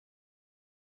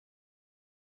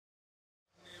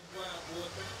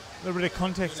A little bit of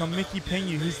context on Mickey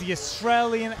Pengue, who's the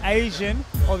Australasian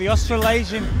or the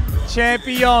Australasian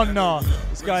champion. No,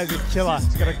 this guy is a killer.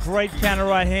 He's got a great counter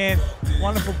right hand,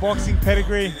 wonderful boxing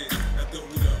pedigree,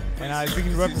 and he's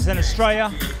looking to represent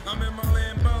Australia.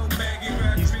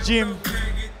 His gym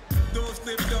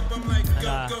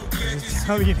and his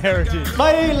Italian heritage.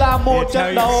 Đây là một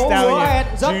trận đấu hứa hẹn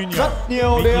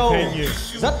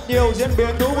rất nhiều diễn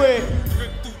biến thú vị.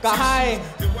 Cả hai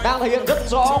đang thể hiện rất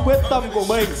rõ quyết tâm của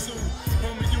mình.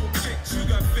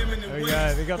 There we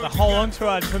go. They got the whole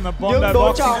entourage from the Bondi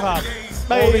Boxing Club.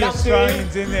 All the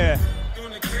Australians in there.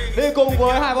 Đi cùng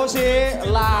với hai võ sĩ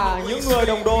là những người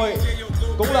đồng đội,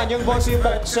 cũng là những võ sĩ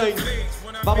boxing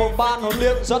và một ban huấn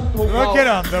luyện rất hùng hậu. Look at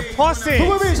them, the posse. Thưa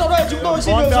quý vị, sau đây chúng tôi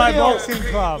xin được giới thiệu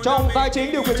Club. trong tài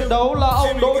chính điều khiển trận đấu là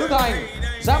ông Đỗ Đức Thành,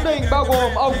 giám định bao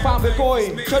gồm ông Phạm Việt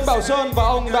Khôi, Trần Bảo Sơn và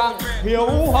ông Đặng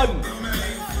Hiếu Hân.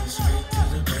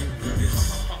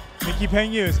 Mickey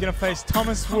Pengue is going to face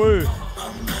Thomas Wu. A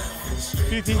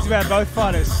few things about both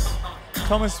fighters.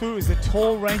 Thomas Wu is a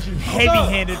tall, ranging,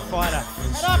 heavy-handed fighter.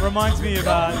 Reminds me of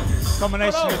a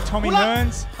combination of Tommy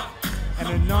Hearns and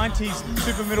a 90s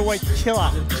super middleweight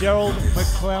killer, Gerald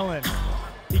McClellan.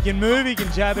 He can move, he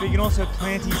can jab, but he can also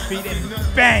plant his feet and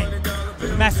bang!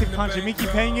 Massive puncher. Mickey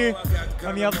Pengue,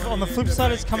 on the flip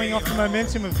side, is coming off the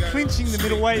momentum of clinching the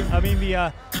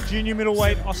the junior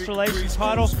middleweight Australasian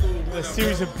title with a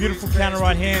series of beautiful counter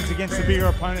right hands against the bigger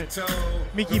opponent.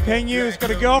 Mickey Pengue has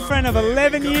got a girlfriend of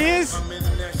 11 years.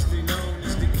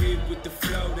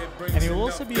 And he will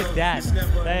also be a dad.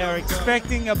 They are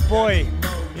expecting a boy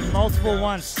in multiple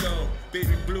ones.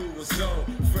 It's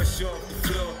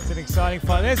an exciting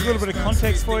fight. There's a little bit of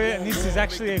context for you, and this is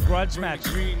actually a grudge match.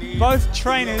 Both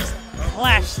trainers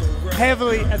clashed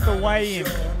heavily at the weigh-in.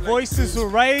 Voices were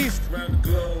raised,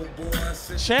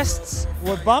 chests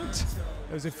were bumped.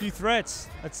 There was a few threats.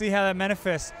 Let's see how that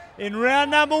manifests in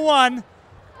round number 1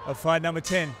 of fight number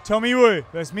 10. Tommy Wu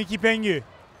versus Mickey Pengue.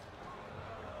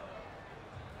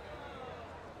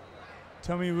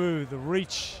 Tommy Wu, the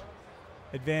reach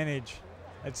advantage.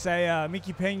 I'd say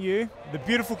Mickey Pengue, the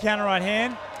beautiful counter right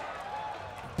hand.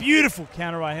 Beautiful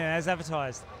counter right hand as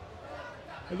advertised.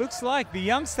 It looks like the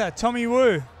youngster, Tommy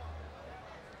Wu,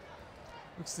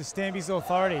 looks to stamp his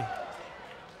authority.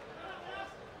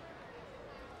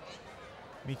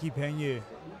 Mickey Pengue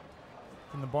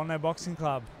from the Bondi Boxing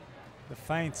Club. The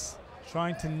feints,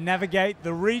 trying to navigate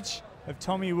the reach of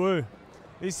Tommy Wu.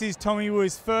 This is Tommy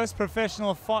Wu's first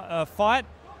professional fight.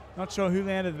 Not sure who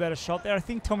landed the better shot there. I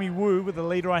think Tommy Wu, with the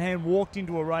lead right hand, walked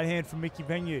into a right hand from Mickey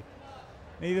Pengue.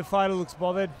 Neither fighter looks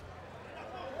bothered.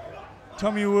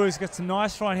 Tommy Wu's got some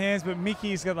nice right hands, but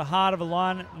Mickey's got the heart of a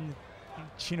lion and the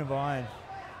chin of iron.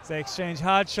 So they exchange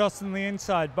hard shots on the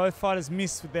inside. Both fighters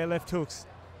miss with their left hooks.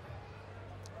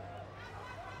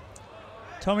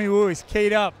 Tommy Wu is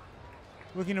keyed up,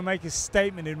 looking to make a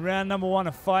statement in round number 1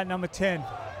 of fight number 10.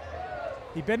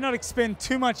 He better not expend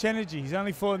too much energy. He's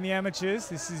only fought in the amateurs.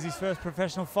 This is his first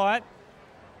professional fight.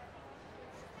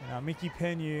 Now Mickey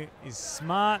Pengue is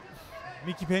smart.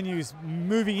 Mickey Pengue is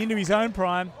moving into his own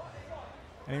prime,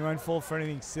 and he won't fall for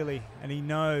anything silly. And he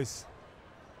knows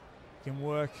he can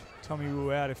work Tommy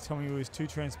Wu out. If Tommy Wu is too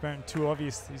transparent, too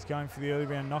obvious, he's going for the early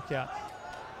round knockout.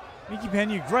 Mickey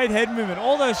Pengue, great head movement.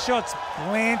 All those shots,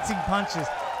 glancing punches.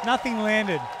 Nothing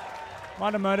landed.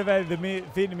 Might have motivated the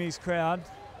Vietnamese crowd.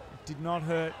 Did not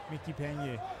hurt Mickey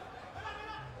Pengue.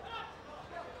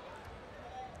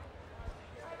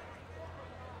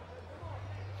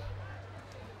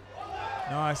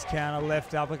 Nice counter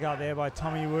left uppercut there by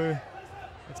Tommy Wu.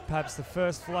 It's perhaps the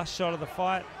first flush shot of the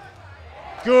fight.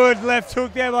 Good left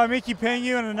hook there by Mickey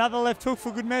Pengue, and another left hook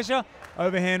for good measure.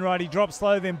 Overhand right, he drops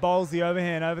low, then bowls the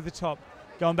overhand over the top.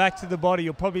 Going back to the body,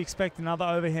 you'll probably expect another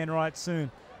overhand right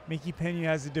soon. Mickey Pengue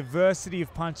has a diversity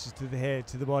of punches to the head,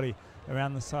 to the body,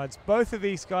 around the sides. Both of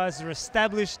these guys are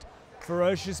established,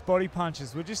 ferocious body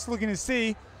punches. We're just looking to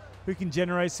see who can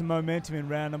generate some momentum in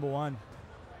round number 1.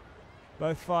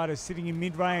 Both fighters sitting in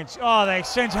mid-range. Oh, they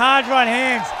exchange hard right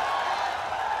hands.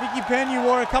 Mickey Pengue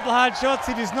wore a couple of hard shots.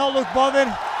 He does not look bothered.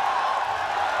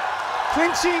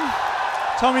 Clinching.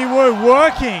 Tommy Wu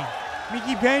working.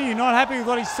 Mickey Pengue not happy with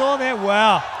what he saw there.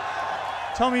 Wow.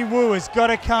 Tommy Wu has got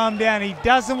to calm down. He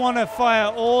doesn't want to fire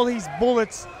all his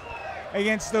bullets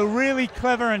against a really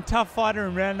clever and tough fighter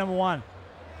in round number 1.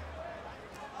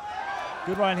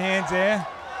 Good right hands there.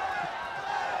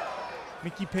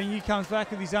 Mickey Pengue comes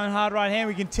back with his own hard right hand.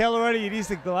 We can tell already it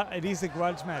is a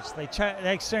grudge match.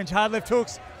 They exchange hard left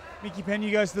hooks. Mickey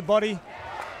Pengue goes to the body.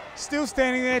 Still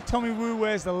standing there, Tommy Wu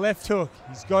wears the left hook.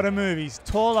 He's got to move. He's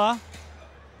taller.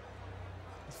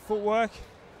 His footwork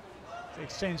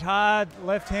Exchange hard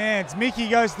left hands. Mickey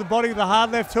goes to the body with a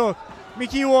hard left hook.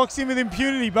 Mickey walks in with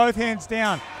impunity, both hands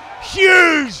down.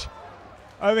 Huge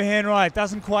overhand right,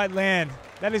 doesn't quite land.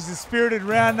 That is the spirited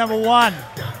round number 1.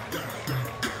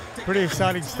 Pretty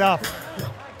exciting stuff.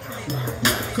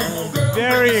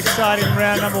 Very exciting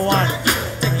round number 1.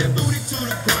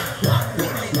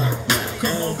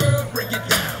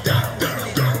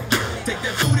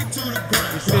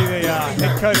 You see the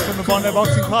head coach from the Bondi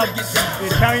Boxing Club, the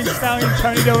Italian stallion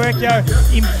Tony Del Vecchio,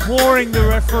 imploring the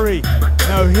referee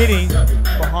no hitting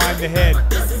behind the head,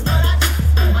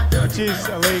 which is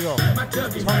illegal.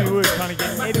 Tommy Wu trying to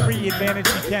get every advantage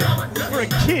he can. For a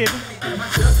kid,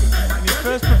 in his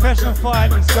first professional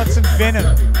fight, he's got some venom.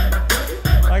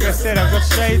 Like I said, I've got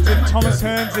shades of Thomas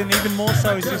Hearns and even more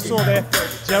so, as you saw there,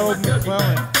 Gerald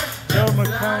McClellan. Gerald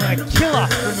McClellan, a killer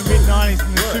from the mid-90s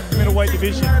in the super middleweight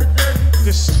division.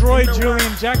 Destroyed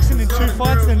Julian Jackson in 2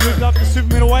 fights, then moved up to super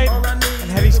middleweight and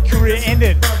had his career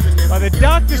ended by the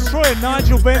Dark Destroyer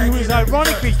Nigel Benn, who is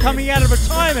ironically coming out of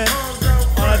retirement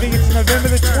on, I think it's November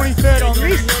the 23rd on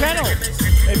this channel,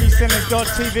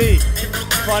 epicenter.tv,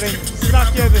 fighting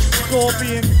Sakya the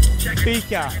Scorpion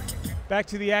Beaker. Back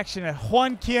to the action at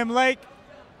Hoan Kiem Lake.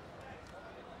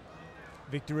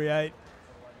 Victory8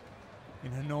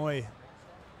 in Hanoi.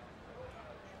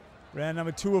 Round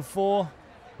number 2 of 4.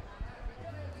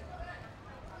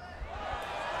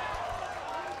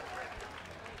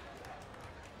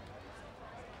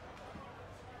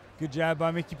 Good jab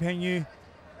by Mickey Pengue.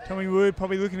 Tommy Wu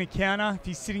probably looking to counter if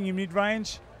he's sitting in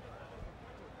mid-range.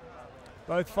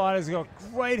 Both fighters got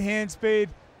great hand speed.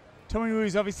 Tommy Wu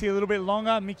is obviously a little bit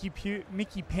longer. Mickey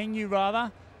Pengue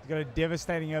rather. He's got a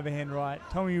devastating overhand right.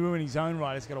 Tommy Wu in his own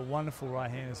right has got a wonderful right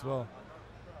hand as well.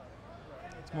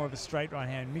 It's more of a straight right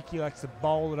hand. Mickey likes to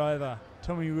bowl it over.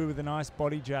 Tommy Wu with a nice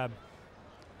body jab.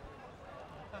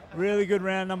 Really good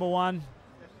round number 1.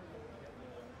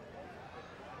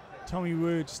 Tommy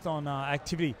Wu just on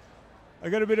activity. I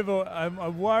got a bit of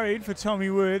I'm worried for Tommy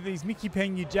Wu. These Mickey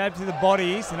Pengue jab to the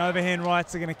bodies and overhand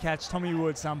rights are going to catch Tommy Wu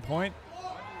at some point.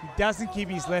 He doesn't keep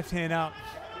his left hand up.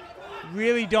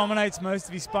 Really dominates most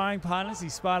of his sparring partners. He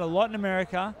sparred a lot in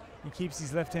America. He keeps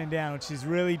his left hand down, which is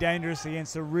really dangerous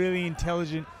against a really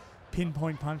intelligent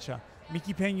pinpoint puncher.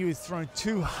 Mickey Pengue has thrown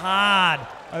 2 hard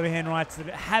overhand rights that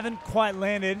haven't quite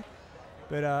landed,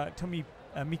 but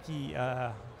Mickey,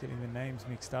 getting the names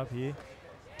mixed up here.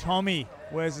 Tommy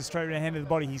wears a straight right hand to the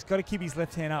body. He's got to keep his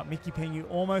left hand up. Mickey Pengue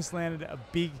almost landed a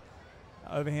big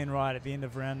overhand right at the end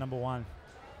of round number 1.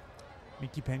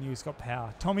 Mickey Pengue's got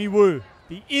power. Tommy Wu,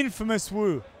 the infamous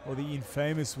Wu, or the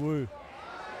infamous Wu,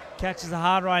 catches a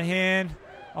hard right hand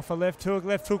off a left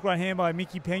hook right hand by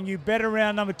Mickey Pengue. Better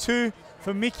round number 2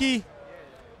 for Mickey.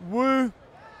 Wu.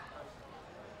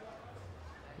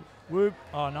 Whoop.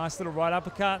 Oh, nice little right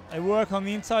uppercut. They work on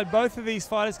the inside. Both of these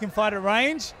fighters can fight at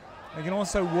range. They can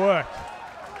also work.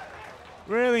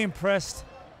 Really impressed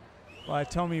by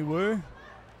Tommy Wu.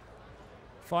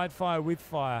 Fight fire with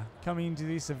fire. Coming into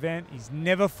this event, he's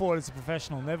never fought as a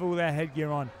professional, never without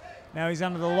headgear on. Now he's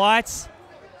under the lights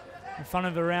in front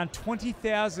of around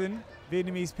 20,000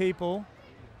 Vietnamese people.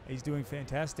 He's doing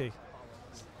fantastic.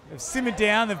 They've simmered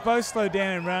down. They've both slowed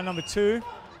down in round number 2.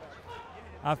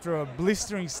 After a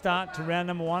blistering start to round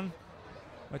number 1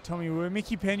 by Tommy Wu.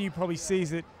 Mickey Pengue probably sees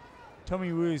that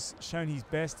Tommy Wu's shown his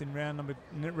best in round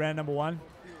number 1.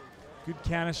 Good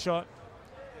counter shot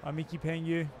by Mickey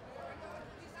Pengue.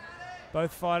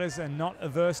 Both fighters are not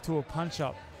averse to a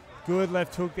punch-up. Good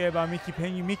left hook there by Mickey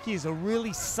Pengue. Mickey is a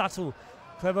really subtle,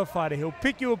 clever fighter. He'll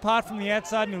pick you apart from the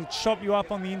outside and he'll chop you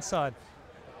up on the inside.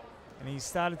 And he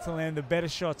started to land the better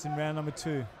shots in round number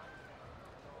 2.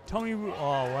 Tommy Wu, oh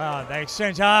wow, they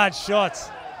exchange hard shots.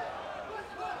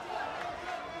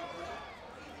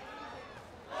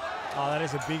 Oh, that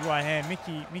is a big right hand.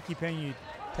 Mickey Pengue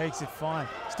takes it fine.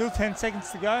 Still 10 seconds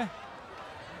to go.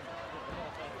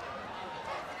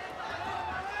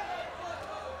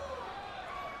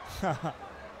 Look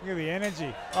at the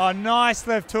energy. Oh, nice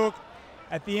left hook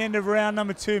at the end of round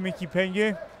number 2, Mickey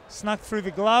Pengue. Snuck through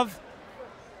the glove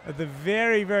of the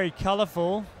very, very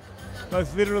colourful,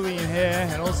 both literally in hair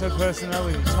and also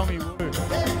personality, Tommy Wu.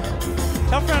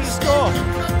 Tough round to score.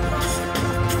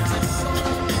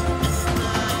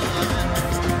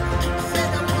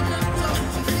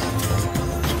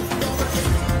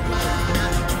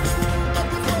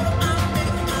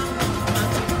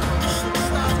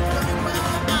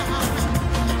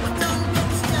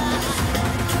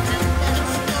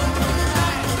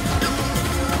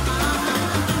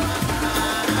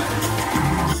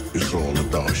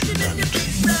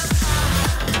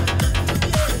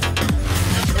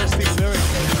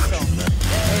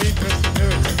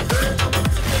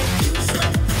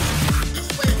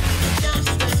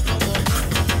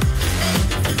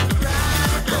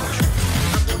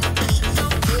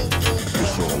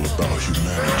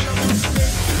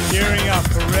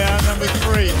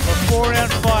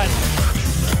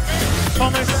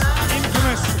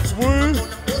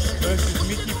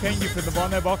 Vo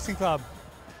Hong Dat Boxing Club.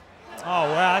 Oh,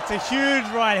 wow, that's a huge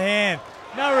right hand.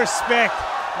 No respect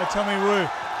by Tommy Wu.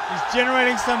 He's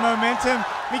generating some momentum.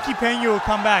 Mickey Pengue will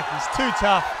come back. He's too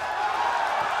tough.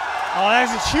 Oh,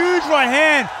 that's a huge right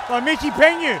hand by Mickey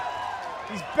Pengue.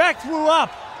 He's backed Wu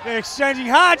up. They're exchanging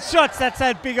hard shots. That's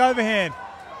that big overhand.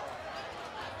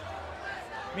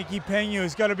 Mickey Pengue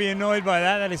has got to be annoyed by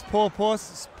that. That is poor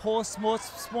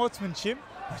sportsmanship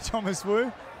by Thomas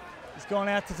Wu. He's gone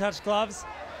out to touch gloves.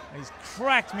 And he's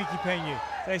cracked Mickey Pengue.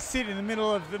 They sit in the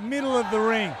middle of the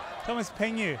ring. Thomas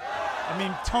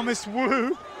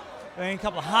Wu. Then a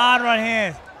couple of hard right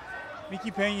hands.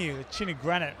 Mickey Pengue, the chin of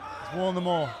granite, has worn them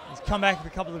all. He's come back with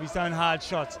a couple of his own hard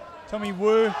shots. Tommy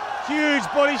Wu, huge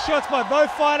body shots by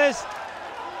both fighters.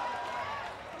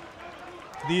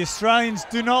 The Australians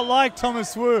do not like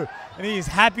Thomas Wu, and he is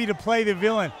happy to play the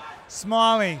villain.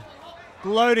 Smiling,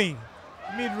 gloating,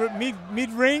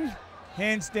 mid-ring,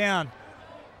 hands down.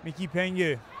 Mickey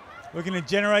Pengue looking to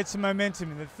generate some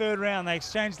momentum in the third round. They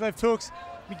exchange left hooks.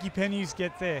 Mickey Pengue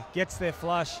gets their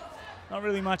flush. Not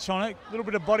really much on it. A little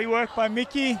bit of body work by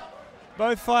Mickey.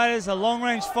 Both fighters are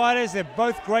long-range fighters. They're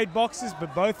both great boxers,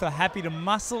 but both are happy to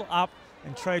muscle up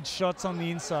and trade shots on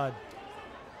the inside.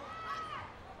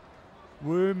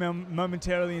 Wu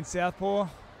momentarily in southpaw.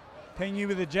 Pengue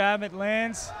with a jab, it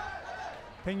lands.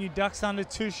 Pengue ducks under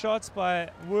 2 shots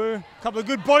by Wu. A couple of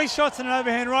good body shots and an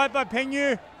overhand right by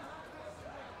Pengue.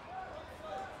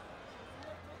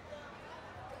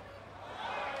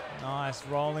 Nice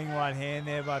rolling right hand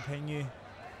there by Pengue.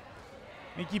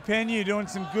 Mickey Pengue doing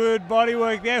some good body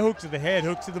work there. Hook to the head,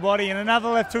 hook to the body, and another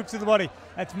left hook to the body.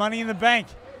 That's money in the bank.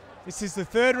 This is the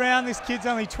third round. This kid's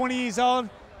only 20 years old.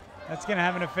 That's going to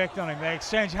have an effect on him. They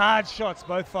exchange hard shots.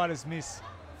 Both fighters miss.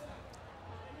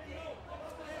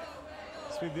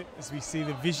 As we see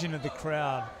the vision of the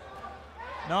crowd.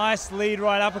 Nice lead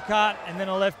right uppercut and then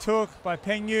a left hook by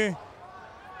Pengue.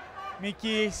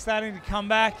 Mickey starting to come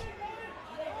back.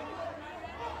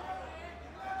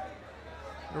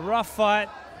 A rough fight.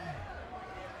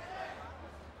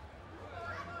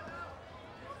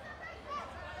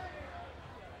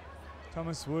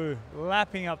 Thomas Wu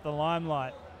lapping up the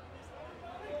limelight.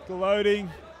 Gloating.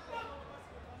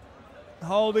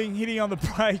 Holding, hitting on the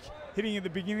break, hitting at the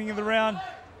beginning of the round.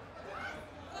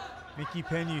 Mickey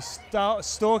Pengue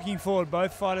stalking forward.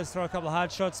 Both fighters throw a couple of hard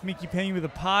shots. Mickey Pengue with a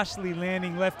partially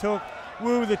landing left hook.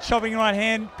 Wu with a chopping right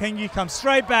hand. Pengue comes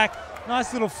straight back.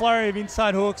 Nice little flurry of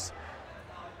inside hooks.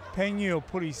 Pengue will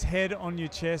put his head on your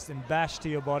chest and bash to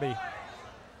your body.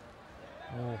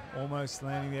 Oh, almost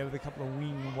landing there with a couple of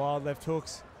wing and wild left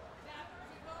hooks.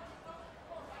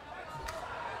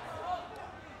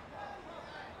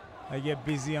 They get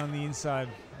busy on the inside.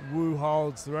 Wu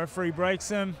holds. The referee breaks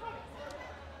him.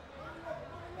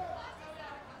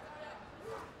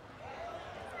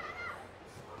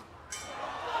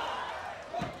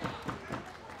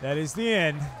 That is the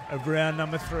end of round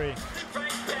number 3.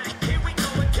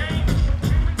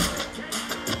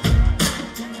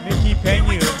 Mickey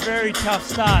Pengue, a very tough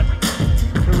start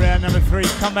to round number 3.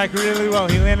 Come back really well.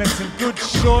 He landed some good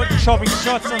short chopping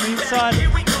shots on the inside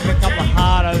and a couple of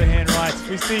hard overhand rights.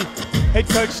 We see head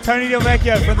coach Tony Del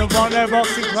Vecchio from the Vo Hong Dat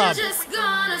Boxing Club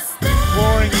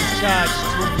pouring his charge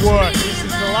to work. This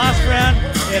is the last round.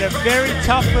 He had a very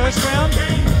tough first round.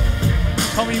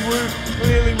 Tommy Wu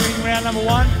clearly winning round number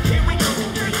 1.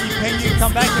 Mickey Pengue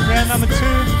come back in round number 2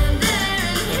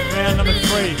 and round number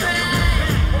 3.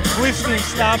 Blistering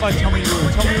start by Tommy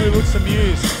Wu. Tommy Wu looks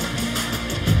amused.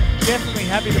 Definitely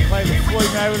happy to play the Floyd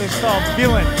Mayweather style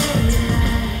villain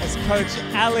as Coach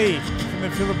Ali from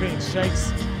the Philippines shakes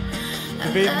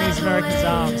the Vietnamese American's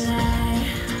arms.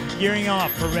 Gearing up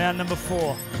for round number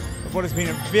 4 of what has been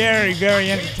a very,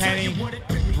 very entertaining,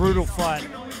 brutal fight.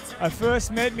 I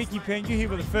first met Mickey Pengue here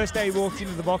for the first day he walked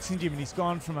into the boxing gym, and he's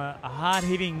gone from a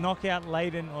hard-hitting,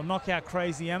 knockout-laden or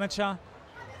knockout-crazy amateur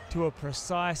to a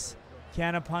precise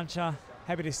counter-puncher,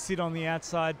 happy to sit on the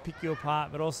outside, pick you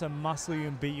apart, but also muscle you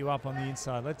and beat you up on the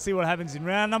inside. Let's see what happens in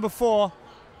round number 4,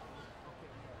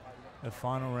 the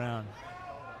final round.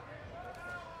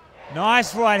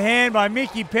 Nice right hand by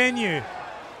Mickey Pengue.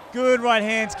 Good right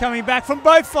hands coming back from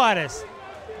both fighters.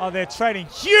 Oh, they're trading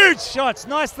huge shots.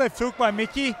 Nice left hook by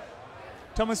Mickey.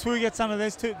 Thomas Wu gets under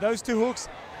those two hooks,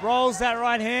 rolls that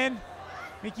right hand.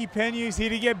 Mickey Pengue's here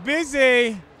to get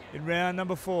busy in round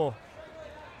number 4.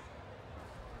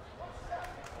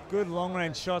 Good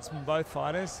long-range shots from both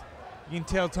fighters. You can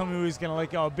tell Tommy Wu is going to let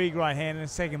go a big right hand in a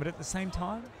second, but at the same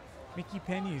time, Mickey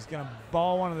Pengue is going to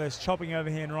bowl one of those chopping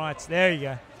overhand rights. There you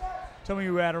go. Tommy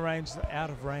Wu out of range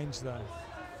though.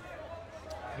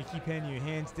 Mickey Pengue,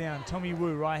 hands down. Tommy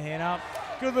Wu, right hand up.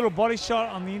 Good little body shot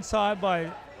on the inside by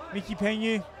Mickey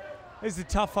Pengue. This is a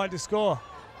tough fight to score.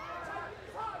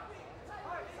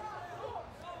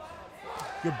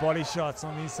 Good body shots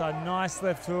on the inside. Nice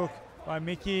left hook by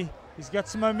Mickey. He's got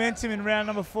some momentum in round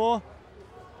number 4.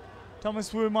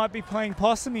 Thomas Wu might be playing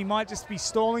possum. He might just be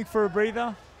stalling for a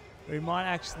breather. Or he might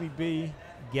actually be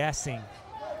gassing.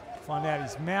 Find out.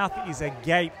 His mouth is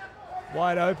agape,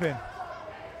 wide open.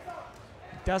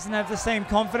 He doesn't have the same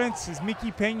confidence as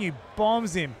Mickey Pengue.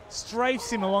 Bombs him,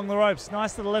 strafes him along the ropes.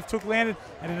 Nice little left hook landed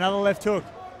and another left hook.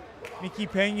 Mickey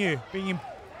Pengue being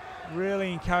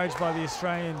really encouraged by the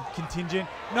Australian contingent.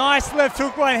 Nice left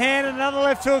hook, right hand, another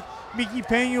left hook. Mickey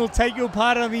Pengue will take you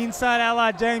apart on the inside, a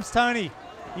la James Toney.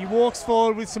 He walks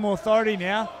forward with some authority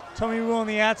now. Tommy Wu on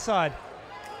the outside.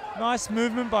 Nice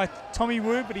movement by Tommy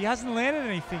Wu, but he hasn't landed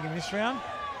anything in this round.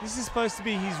 This is supposed to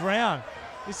be his round.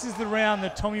 This is the round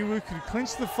that Tommy Wu could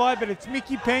clinch the fight, but it's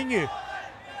Mickey Pengue.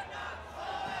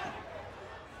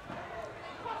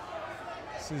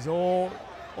 This is all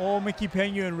Mickey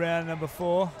Pengue in round number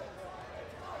 4.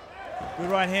 Good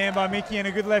right hand by Mickey and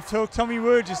a good left hook. Tommy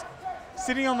Wu just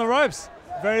sitting on the ropes.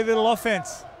 Very little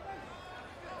offense.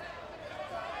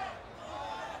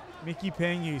 Mickey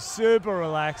Pengue, super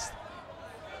relaxed.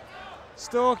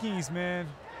 Stalking his man.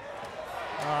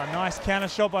 Oh, nice counter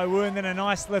shot by Wu and then a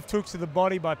nice left hook to the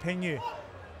body by Pengue.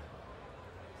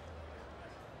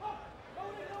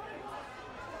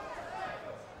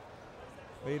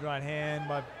 Lead right hand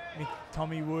by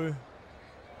Tommy Wu.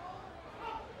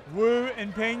 Wu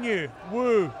and Pengue.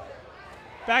 Wu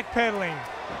backpedaling.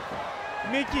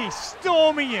 Mickey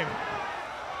storming him.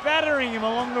 Battering him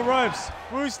along the ropes.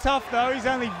 Wu's tough though. He's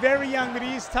only very young, but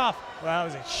he is tough. Well,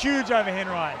 that was a huge overhand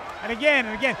right. And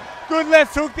again, good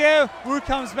left hook there. Wu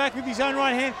comes back with his own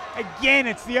right hand. Again,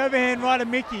 it's the overhand right of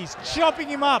Mickey. He's chopping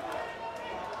him up.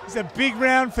 It's a big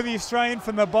round for the Australian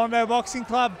from the Bondi Boxing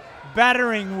Club.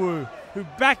 Battering Wu, who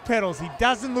backpedals. He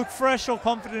doesn't look fresh or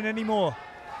confident anymore.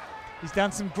 He's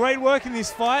done some great work in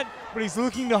this fight, but he's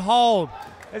looking to hold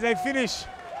as they finish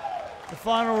the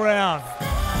final round.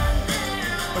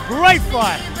 A great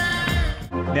fight.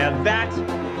 Now that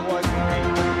was a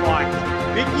fight.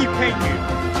 Mickey Pengue,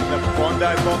 the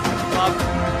Bondi Boxing Club,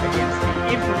 against the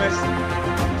infamous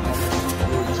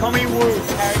Tommy Wu.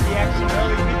 Carried the action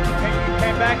early. Mickey Pengue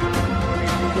came back,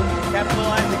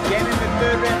 capitalized again in the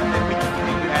 3rd round, and then Mickey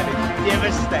Pengue had a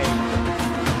devastating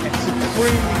and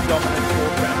supremely dominant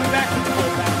 4th round. Back and forth.